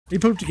He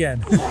pooped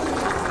again.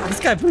 This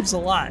guy poops a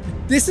lot.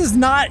 This is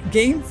not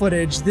game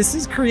footage. This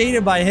is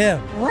created by him.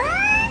 What?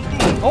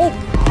 Oh!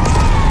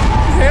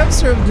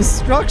 Hamster of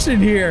destruction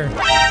here.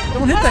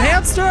 Don't hit the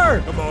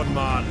hamster! Come on,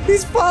 man.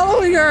 He's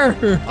following her!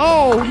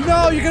 Oh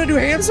no, you're gonna do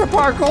hamster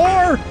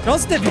parkour! Don't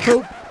sniff your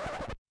poop.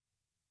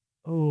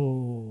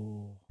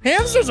 Oh.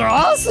 Hamsters are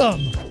awesome!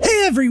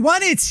 Hey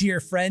everyone, it's your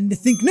friend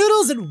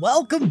Thinknoodles and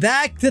welcome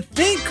back to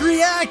Think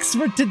Reacts.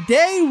 For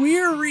today,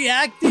 we're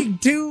reacting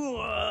to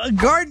a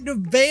Garten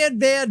of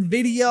Banban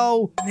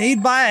video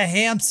made by a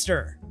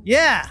hamster.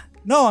 Yeah,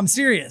 no, I'm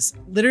serious.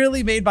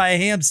 Literally made by a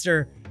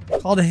hamster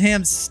called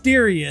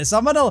Hamsterious.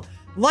 I'm gonna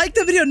like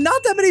the video.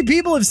 Not that many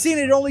people have seen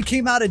it. It only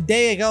came out a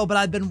day ago, but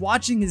I've been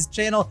watching his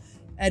channel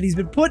and he's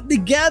been putting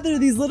together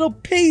these little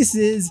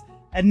pieces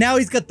and now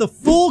he's got the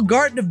full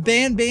Garten of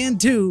Banban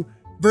 2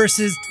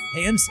 versus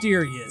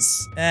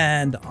Hamsterious.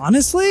 And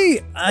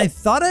honestly, I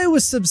thought I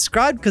was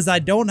subscribed because I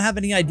don't have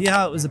any idea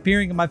how it was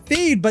appearing in my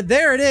feed, but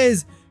there it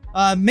is.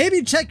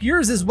 Maybe check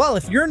yours as well.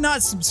 If you're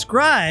not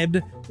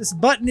subscribed, this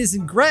button is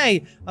in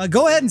gray.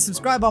 Go ahead and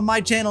subscribe on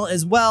my channel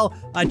as well.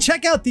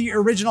 Check out the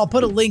original. I'll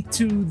put a link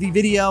to the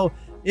video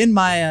in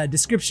my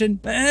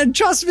description. And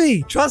trust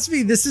me,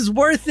 this is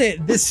worth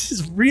it. This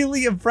is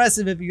really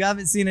impressive if you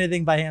haven't seen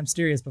anything by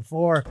Hamsterious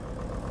before.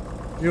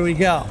 Here we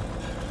go.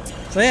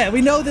 So yeah,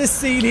 we know this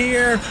scene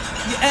here,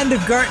 the end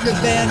of Garten of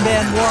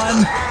Banban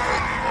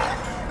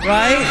 1,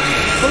 right?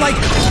 But like,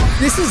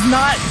 this is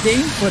not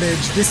game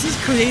footage. This is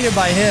created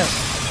by him.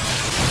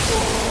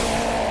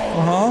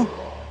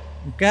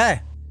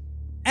 Okay.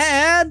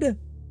 And,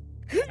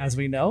 as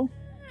we know,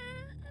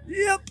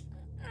 yep,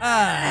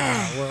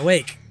 we're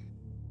awake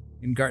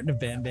in Garten of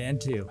Banban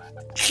 2.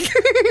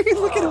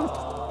 Look at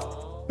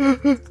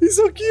him. He's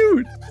so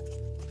cute.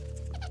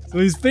 So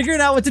he's figuring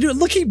out what to do.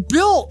 Look, he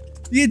built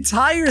the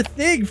entire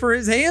thing for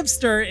his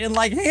hamster in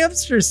like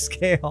hamster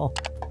scale.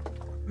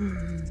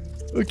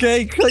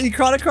 Okay, he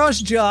crawled across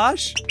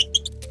Josh.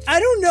 I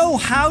don't know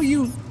how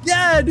you,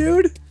 yeah,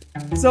 dude.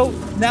 So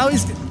now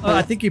he's, oh,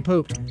 I think he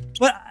pooped.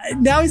 But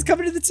now he's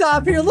coming to the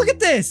top here. Look at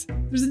this.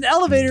 There's an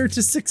elevator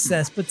to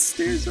success, but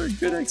stairs are a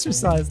good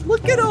exercise.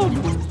 Look at him.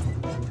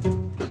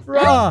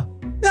 Bruh.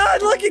 Ah,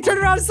 look, he turned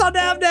around and saw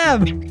Nab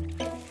Nab.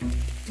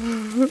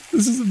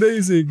 This is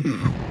amazing.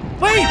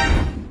 Wait.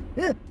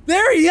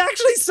 There, he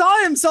actually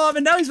saw him,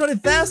 and now he's running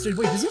faster.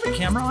 Wait, does he have a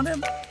camera on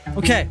him?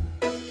 Okay.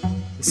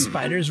 The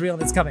spider's real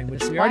and it's coming,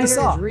 which we already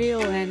saw. Spider's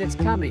real and it's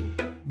coming.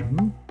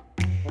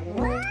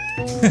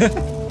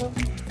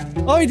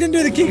 Oh, he didn't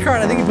do the key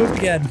card. I think he pooped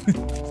again.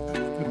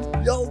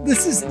 Yo,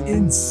 this is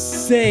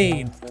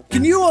insane.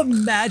 Can you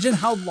imagine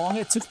how long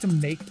it took to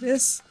make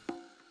this?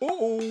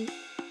 Uh-oh.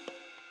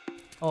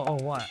 Uh-oh,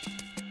 what?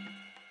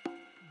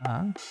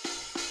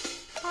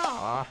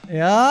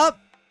 Yup.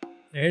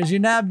 There's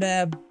your Nab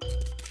Nab.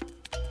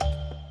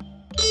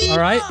 All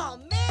right. Oh,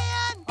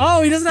 man.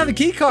 Oh, he doesn't have a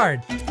key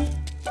card.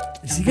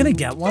 Is he gonna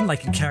get one?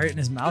 Like, and carry it in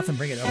his mouth and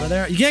bring it over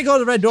there? You can't go to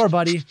the red door,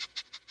 buddy.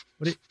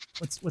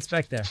 What's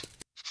back there?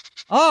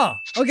 Oh,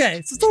 okay.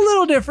 It's just a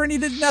little different. He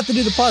didn't have to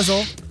do the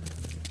puzzle.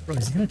 Bro,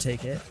 is he gonna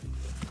take it?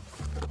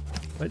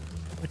 What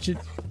should?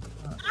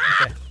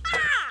 Okay.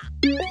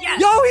 Yes.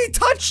 Yo, he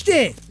touched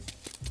it.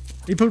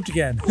 He pooped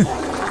again.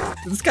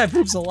 This guy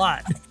poops a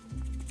lot.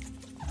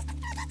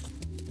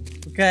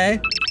 Okay.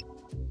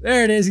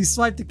 There it is. He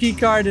swiped the key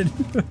card and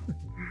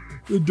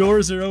the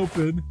doors are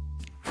open.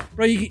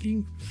 Bro, you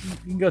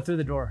can go through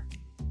the door.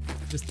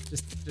 Just,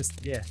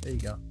 yeah, there you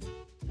go.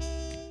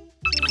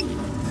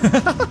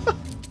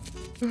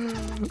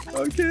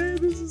 Okay,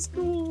 this is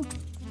cool.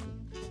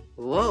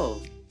 Whoa.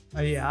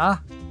 Oh, yeah?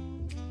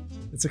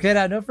 It's okay to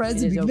have no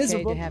friends and be miserable. It is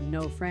okay to have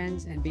no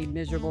friends and be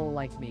miserable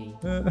like me.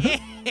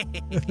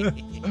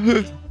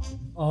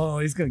 Oh,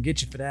 he's gonna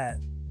get you for that.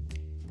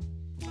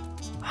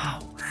 Oh,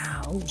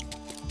 wow.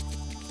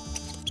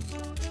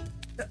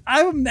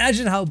 I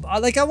imagine how,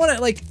 like, I want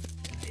to, like,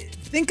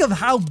 think of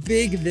how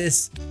big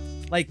this,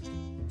 like,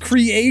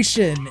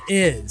 creation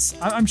is.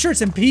 I'm sure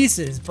it's in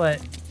pieces,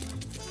 but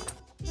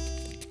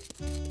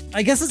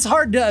I guess it's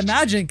hard to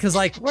imagine because,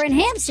 like, We're in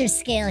hamster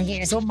scale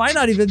here. so it might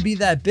not even be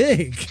that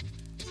big.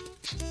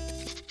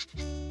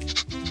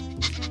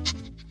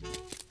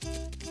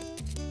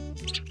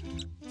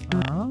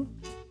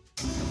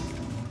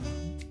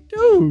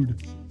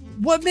 Dude,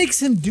 what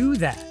makes him do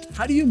that?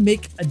 How do you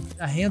make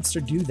a hamster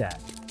do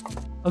that?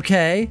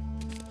 Okay.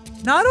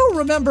 Now I don't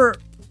remember.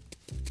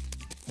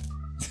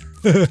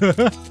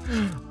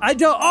 I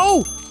don't.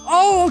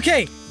 Oh,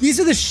 okay. These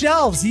are the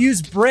shelves. He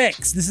used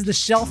bricks. This is the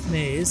shelf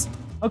maze.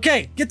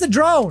 Okay, get the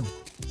drone.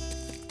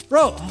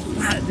 Bro, oh,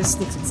 wow, this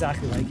looks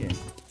exactly like it.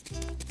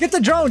 Get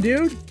the drone,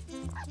 dude.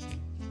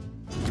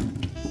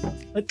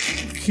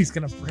 He's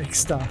gonna break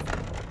stuff.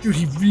 Dude,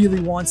 he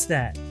really wants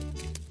that.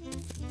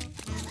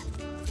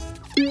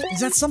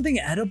 Is that something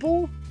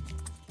edible?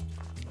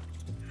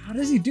 How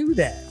does he do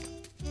that?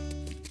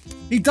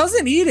 He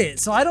doesn't eat it,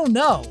 so I don't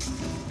know.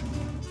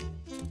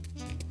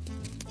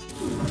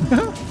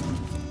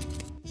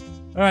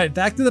 All right,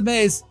 back to the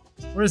maze.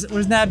 Where's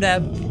Nab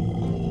Nab?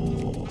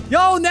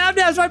 Yo, Nab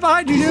Nab's right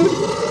behind you, dude.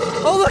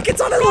 Oh, look, it's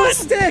on a little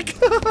stick.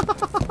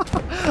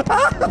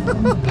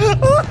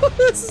 Oh,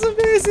 this is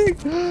amazing.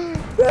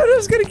 Nab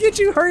Nab's gonna get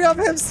you. Hurry up,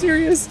 I'm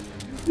serious.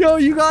 Yo,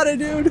 you got it,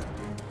 dude.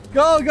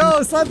 Go,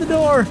 go, slam the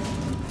door.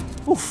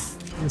 Oof,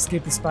 you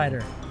escaped the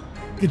spider.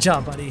 Good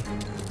job, buddy.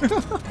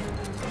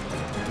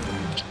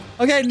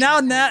 Okay, now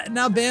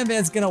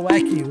Banban's gonna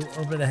whack you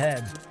over the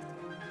head.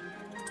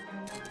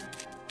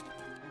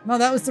 No,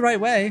 that was the right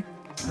way.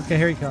 Okay,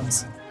 here he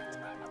comes.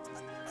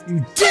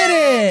 You did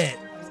it!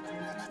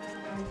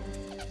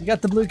 You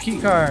got the blue key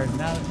card.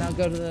 Now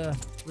go to the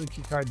blue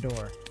key card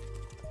door.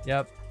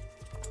 Yep.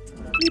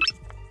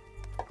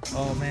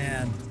 Oh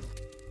man.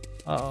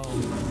 Uh-oh.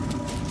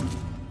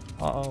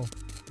 Uh-oh.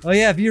 Oh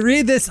yeah, if you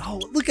read this, oh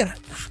look at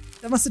it.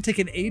 That must have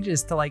taken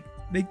ages to like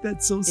make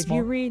that so small.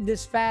 If you read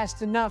this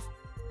fast enough,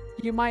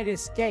 you might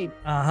escape.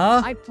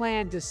 Uh-huh. I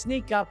plan to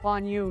sneak up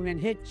on you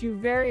and hit you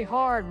very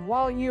hard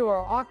while you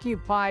are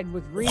occupied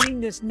with reading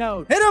this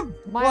note. Hit him!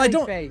 Smiley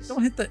Well, face.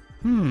 don't hit the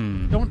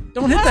Don't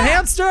hit the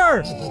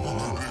hamster!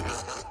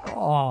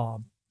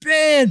 Oh,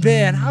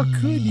 Banban, how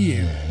could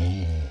you?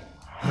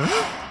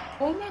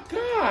 Oh my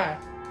god!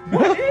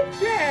 What is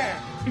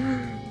that?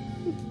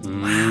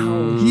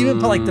 Wow. He even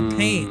put like the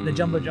paint, the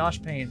Jumbo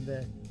Josh paint.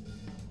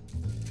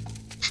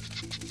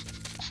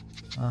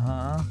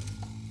 Uh-huh.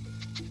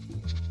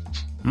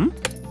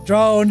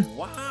 Drone.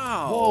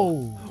 Wow.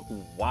 Whoa.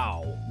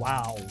 Wow.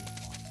 Wow.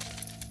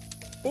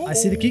 I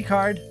see the key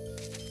card.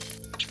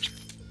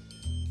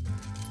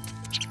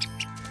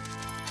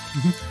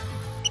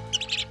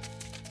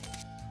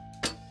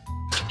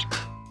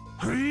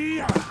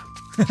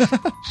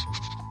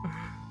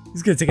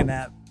 He's gonna take a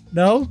nap.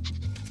 No?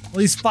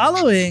 Well, he's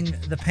following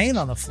the paint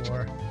on the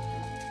floor.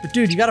 But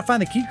dude, you gotta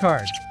find the key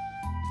card.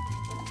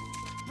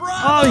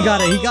 Oh, he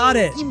got it. He got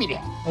it. Give me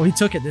that. Oh, he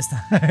took it this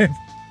time.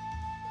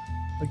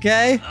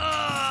 Okay.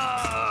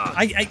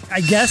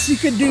 I guess you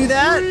could do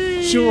that.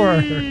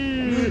 Sure.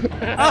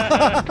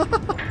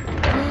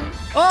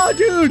 Oh,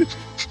 dude.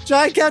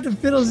 Giant Captain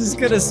Fiddles is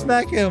gonna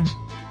smack him.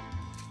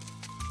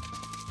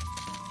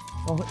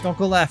 Oh, don't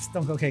go left.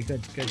 Don't go. Okay,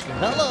 good.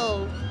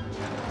 Hello.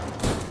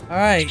 All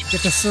right,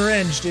 get the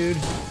syringe, dude.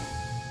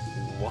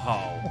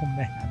 Wow. Oh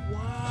man.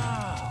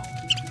 Wow.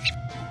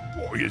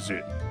 What is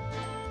it?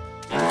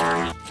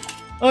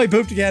 Oh, he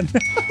pooped again.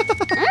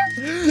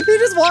 He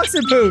just walks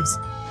and poops.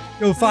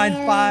 Go find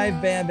 5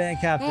 Banban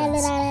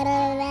captains.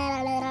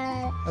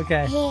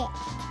 Okay,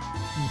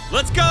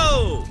 Let's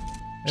go.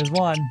 there's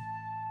one.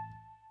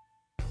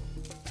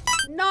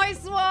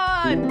 Nice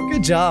one!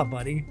 Good job,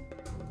 buddy.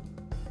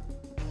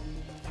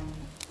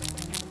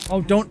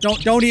 Oh,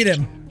 don't eat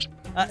him.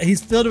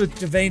 He's filled with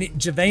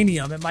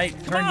Javanium. It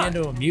might turn you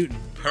into a mutant.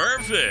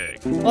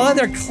 Perfect. Oh,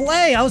 they're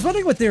clay. I was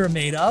wondering what they were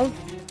made of.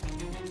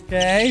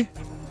 Okay.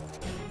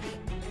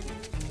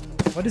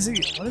 What is he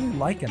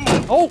liking?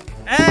 Oh,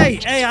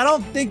 hey, I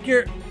don't think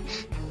you're...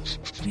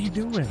 What are you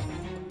doing?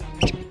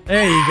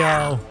 There you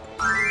go.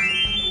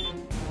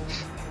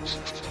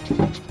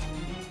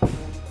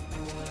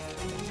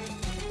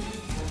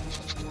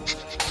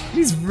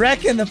 He's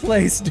wrecking the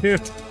place,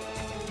 dude.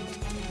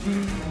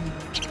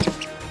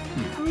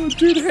 Oh,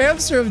 dude,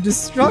 hamster of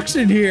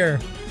destruction here.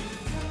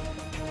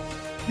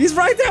 He's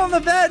right there on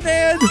the bed,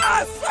 man.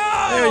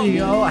 Awesome. There you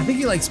go. I think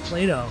he likes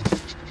Play-Doh.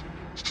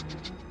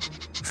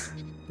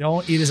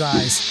 Don't eat his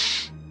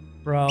eyes,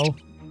 bro.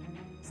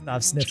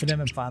 Stop sniffing him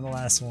and find the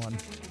last one.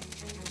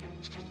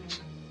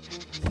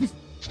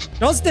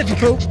 Don't sniff your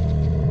poop.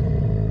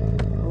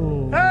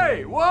 Ooh,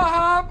 Hey, what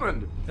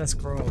happened? that's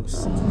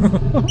gross.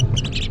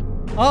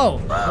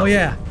 Oh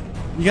yeah.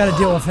 You got to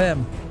deal with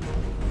him.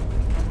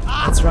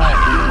 That's right.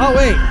 Oh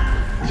wait.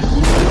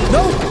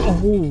 No.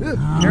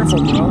 Oh,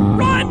 careful, bro.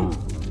 Run.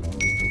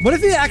 What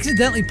if he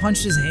accidentally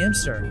punched his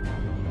hamster?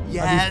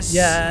 Yes.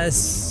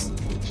 Yes.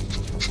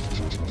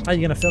 How are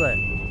you gonna fill it?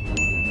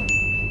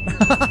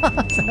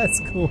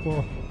 That's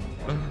cool.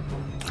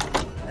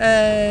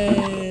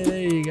 Hey, there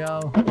you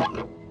go.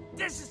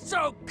 This is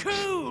so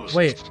cool.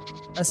 Wait,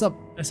 that's a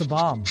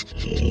bomb.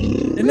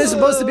 Isn't this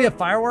supposed to be a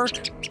firework?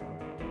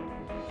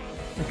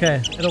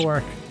 Okay, it'll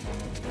work.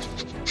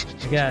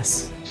 I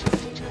guess.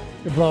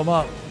 You blow him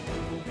up.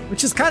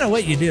 Which is kind of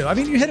what you do. I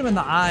mean, you hit him in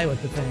the eye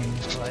with the thing,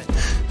 but...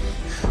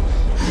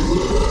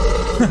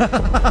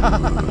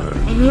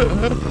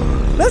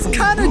 That's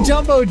kind of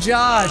Jumbo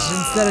Josh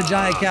instead of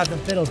Giant Captain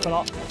Fiddles, but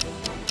I'll...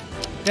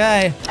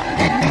 Okay.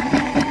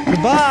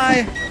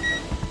 Goodbye.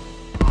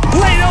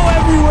 Play-Doh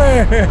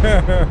everywhere!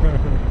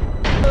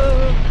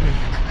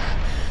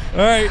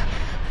 Alright.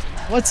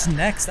 What's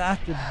next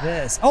after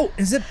this? Oh,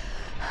 is it...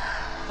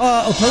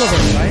 Oh, Pillows,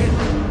 right?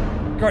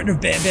 Garten of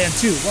Banban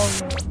 2. Well,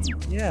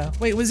 yeah.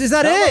 Wait, is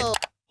that it?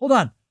 Hold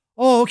on.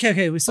 Oh,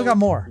 okay, we still got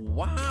more.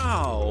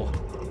 Wow.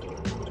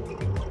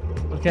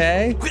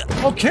 Okay.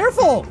 Oh,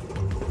 careful!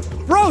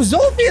 Bro,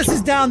 Zolfius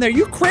is down there.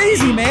 You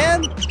crazy,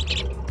 man.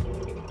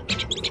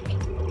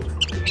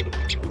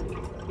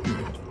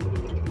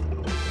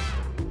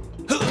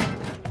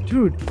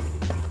 Dude.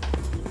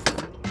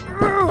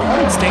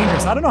 It's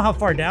dangerous. I don't know how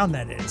far down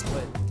that is,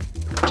 but...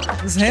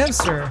 This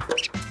hamster.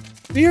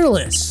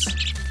 Fearless.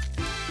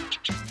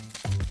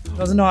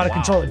 Doesn't know how to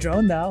control a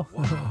drone now.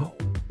 Wow.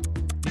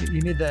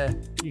 You need the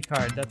key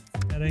card. That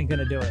ain't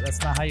gonna do it.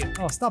 That's not how you.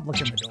 Oh, stop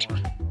looking at the door.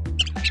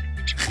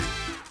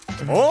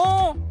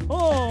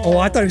 Oh,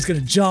 I thought he was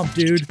gonna jump,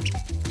 dude.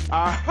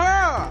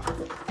 Aha!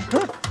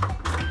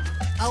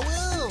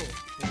 Oh,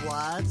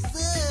 what's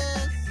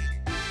this?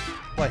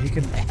 What, he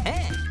can.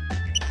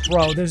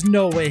 Bro, there's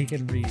no way he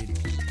can read.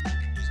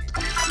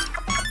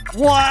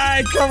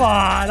 What? Come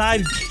on.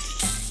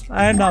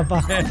 I'm not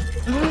buying.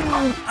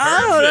 I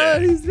don't know.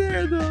 He's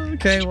there though.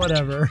 Okay,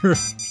 whatever.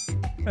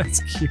 That's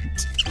cute.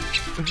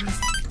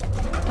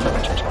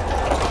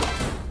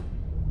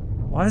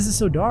 Why is it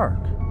so dark?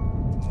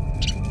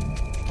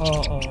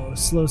 Uh-oh,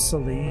 slow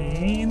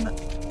Celine.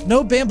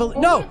 No Bambolina.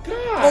 No.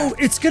 Oh,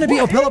 it's gonna be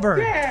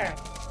Opilabird.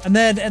 And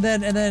then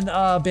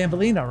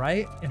Bambolina,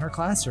 right? In her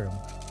classroom.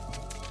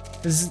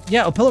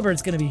 Yeah,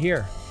 Opilabird's gonna be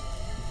here.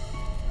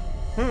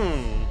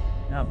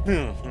 Yeah.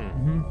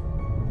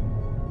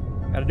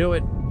 Gotta do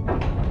it.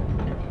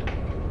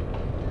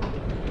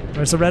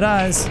 Where's the red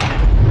eyes?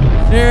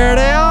 Here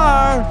they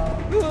are!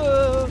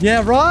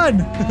 Yeah, run!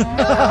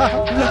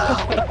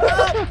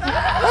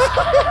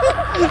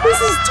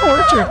 This is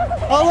torture.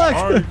 Oh, look.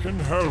 I can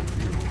help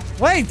you.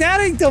 Wait, that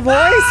ain't the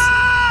voice!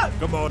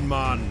 Come on,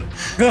 man.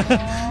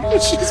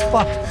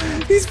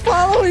 He's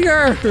following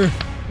her!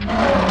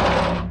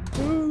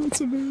 Oh,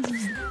 that's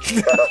amazing.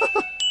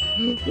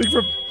 Look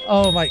for.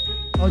 Oh, my.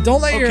 Oh,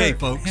 don't let your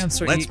folks,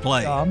 hamster let's eat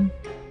play. gum.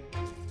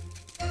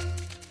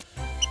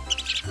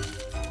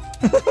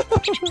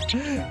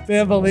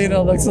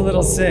 Bambolina looks a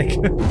little sick.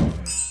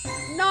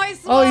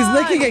 Nice Oh, he's one!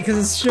 licking it because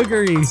it's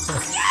sugary.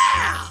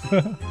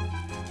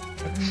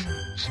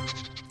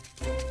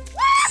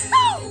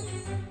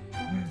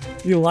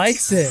 He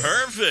likes it.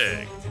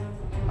 Perfect.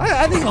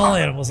 I think all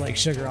animals like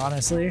sugar,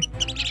 honestly.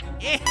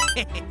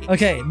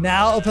 Okay,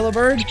 now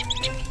Opilabird.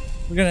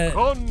 We're gonna.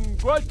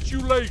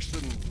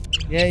 Congratulations.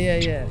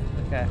 Yeah.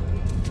 Okay.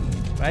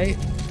 Right?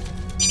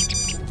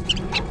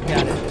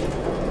 Got it.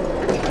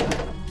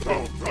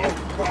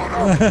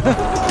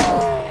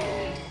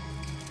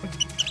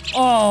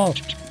 Oh,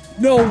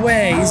 no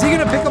way. Is he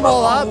gonna pick them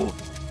all up?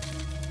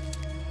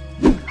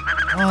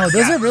 Oh,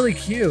 those are really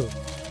cute.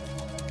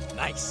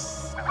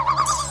 Nice.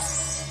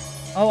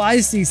 Oh, I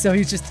see. So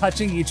he's just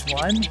touching each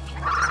one,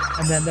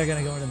 and then they're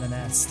gonna go into the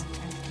nest.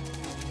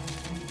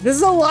 This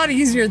is a lot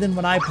easier than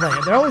when I play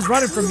it. They're always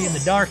running from me in the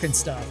dark and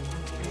stuff.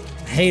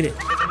 I hate it.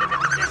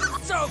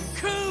 So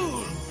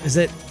cool. Is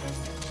it?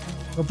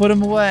 Go put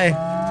him away.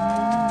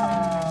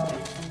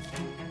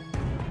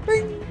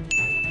 Bing.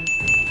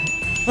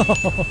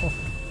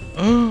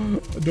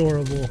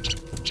 Adorable.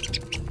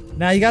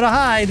 Now you gotta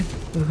hide.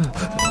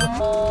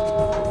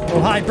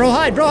 Bro, hide, bro,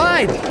 hide, bro,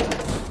 hide!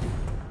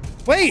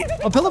 Wait,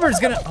 Opilabird's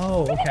gonna.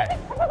 Oh, okay.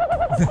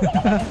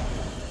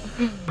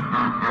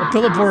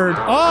 Opilabird.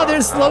 Oh,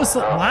 there's slow.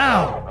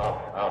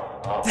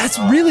 Wow. That's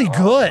really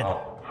good.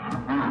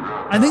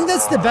 I think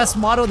that's the best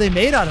model they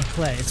made out of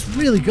clay. It's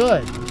really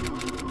good.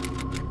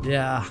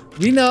 Yeah,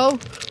 we know.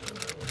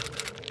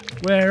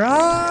 Where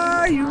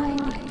are you?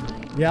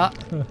 Yeah.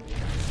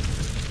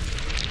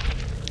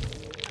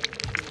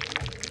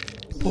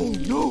 Oh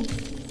no.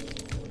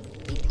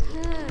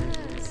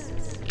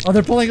 Oh,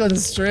 they're pulling on the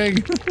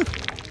string.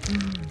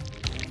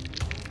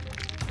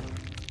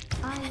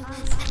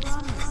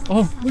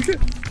 Oh, look at.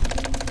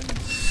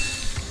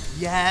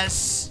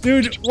 Yes.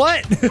 Dude,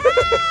 what?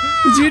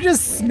 Did you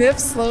just sniff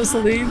slow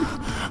Celine?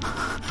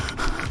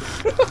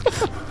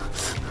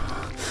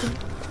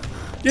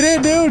 Get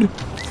in, dude.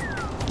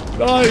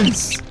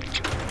 Nice.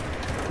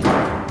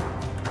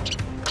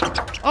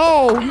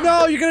 Oh,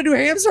 no, you're gonna do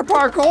hamster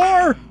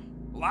parkour?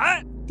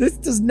 What? This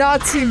does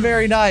not seem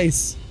very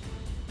nice.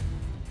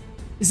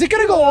 Is it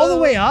gonna go all the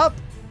way up?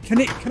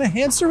 Can a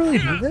hamster really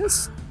do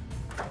this?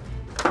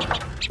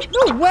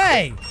 No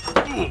way!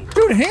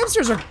 Dude,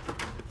 hamsters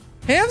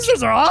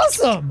are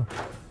awesome!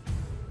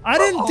 I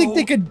didn't think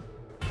they could.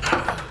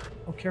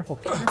 Oh, careful,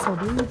 dude.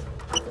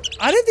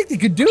 I didn't think they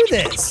could do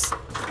this.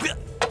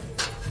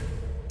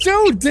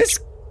 Dude, this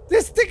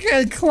thing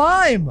can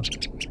climb.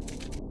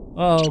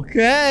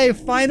 Okay,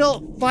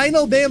 final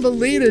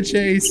Bambolina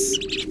chase.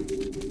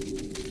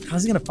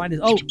 How's he gonna find it?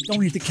 Oh,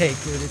 don't eat the cake,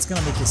 dude. It's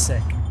gonna make you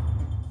sick.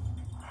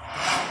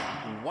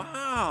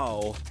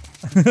 Wow.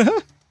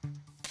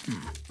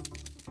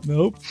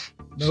 Nope.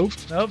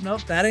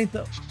 That ain't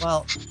the.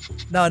 Well,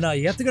 no.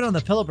 You have to go on the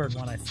Pillowbird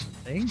one, I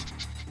think.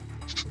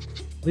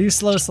 Leave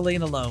slow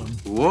Celine alone.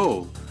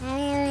 Whoa.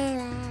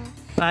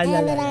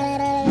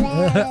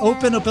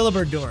 Open a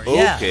Pillowbird door.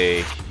 Yeah.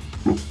 Okay.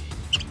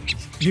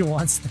 He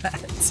wants that.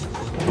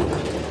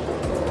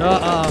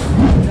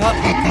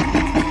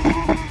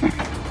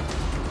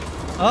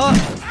 Oh,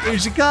 here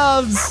she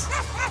comes.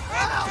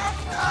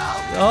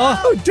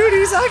 Oh, dude,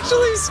 he's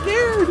actually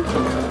scared.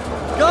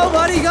 Go,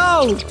 buddy,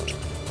 go.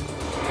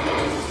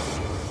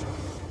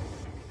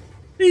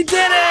 He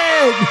did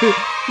it.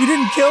 He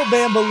didn't kill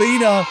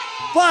Bambolina,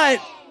 but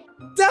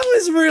that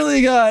was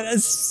really good.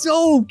 It's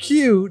so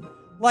cute.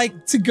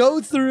 like to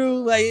go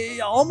through like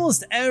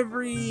almost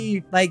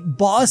every like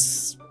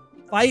boss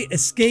fight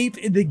escape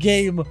in the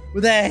game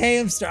with a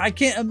hamster. I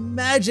can't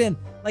imagine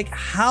like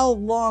how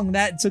long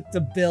that took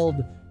to build,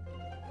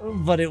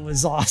 but it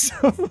was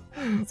awesome.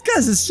 This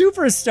guy's a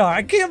superstar.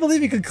 I can't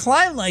believe he could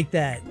climb like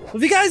that.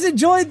 If you guys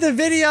enjoyed the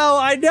video,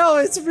 I know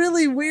it's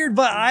really weird,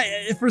 but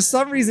for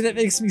some reason it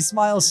makes me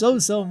smile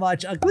so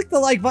much. Click the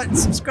like button,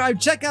 subscribe,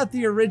 check out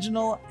the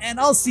original, and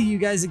I'll see you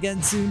guys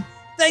again soon.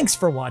 Thanks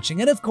for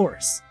watching, and of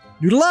course,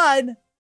 Noodle on!